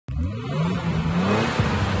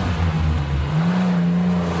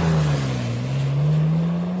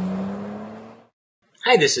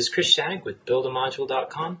Hi, this is Chris Shattuck with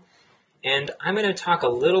buildamodule.com, and I'm going to talk a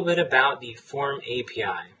little bit about the Form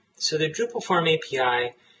API. So the Drupal Form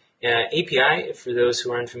API, for those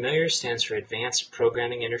who are unfamiliar, stands for Advanced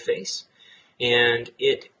Programming Interface, and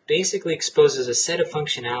it basically exposes a set of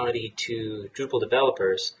functionality to Drupal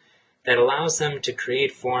developers that allows them to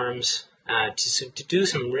create forms, to do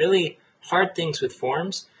some really hard things with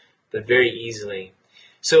forms, but very easily.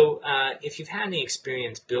 So if you've had any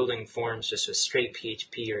experience building forms just with straight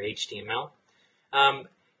PHP or HTML,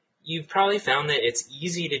 you've probably found that it's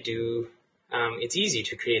easy to do. It's easy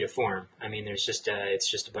to create a form. I mean, it's just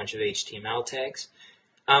a bunch of HTML tags.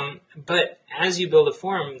 But as you build a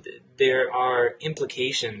form, there are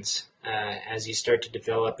implications as you start to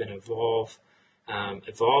develop and evolve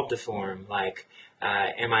the form. Like,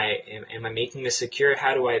 am I making this secure?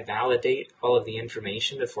 How do I validate all of the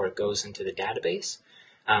information before it goes into the database?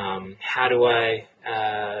 How do I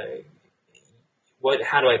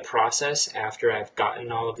process after I've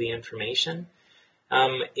gotten all of the information?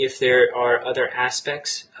 If there are other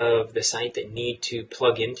aspects of the site that need to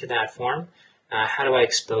plug into that form, how do I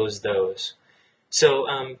expose those? So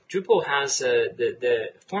Drupal has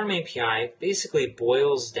the Form API basically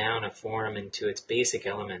boils down a form into its basic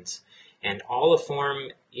elements, and all a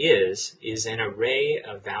form is an array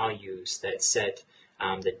of values that set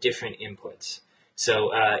the different inputs.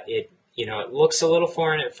 So it looks a little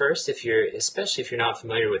foreign at first, especially if you're not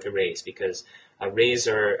familiar with arrays, because arrays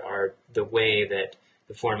are the way that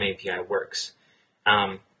the Form API works.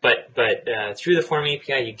 But through the Form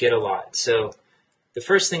API, you get a lot. So the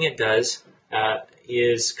first thing it does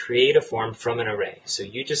is create a form from an array. So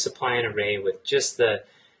you just supply an array with just the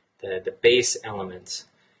base elements,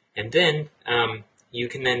 and then you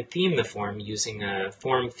can then theme the form using a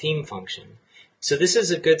form theme function. So this is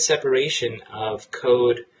a good separation of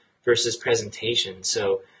code versus presentation.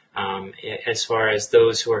 So as far as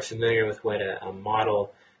those who are familiar with what a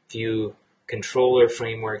model view controller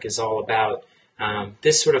framework is all about,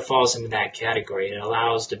 this sort of falls into that category. It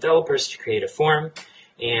allows developers to create a form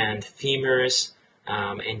and themers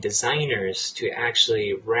and designers to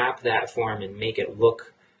actually wrap that form and make it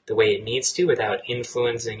look the way it needs to without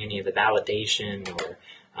influencing any of the validation or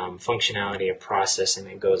functionality or processing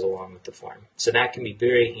that goes along with the form. So that can be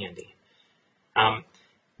very handy.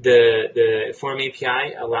 The Form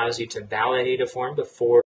API allows you to validate a form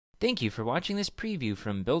before. Thank you for watching this preview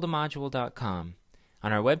from buildamodule.com.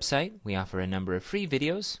 On our website, we offer a number of free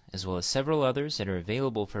videos, as well as several others that are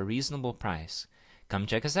available for a reasonable price. Come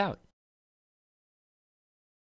check us out.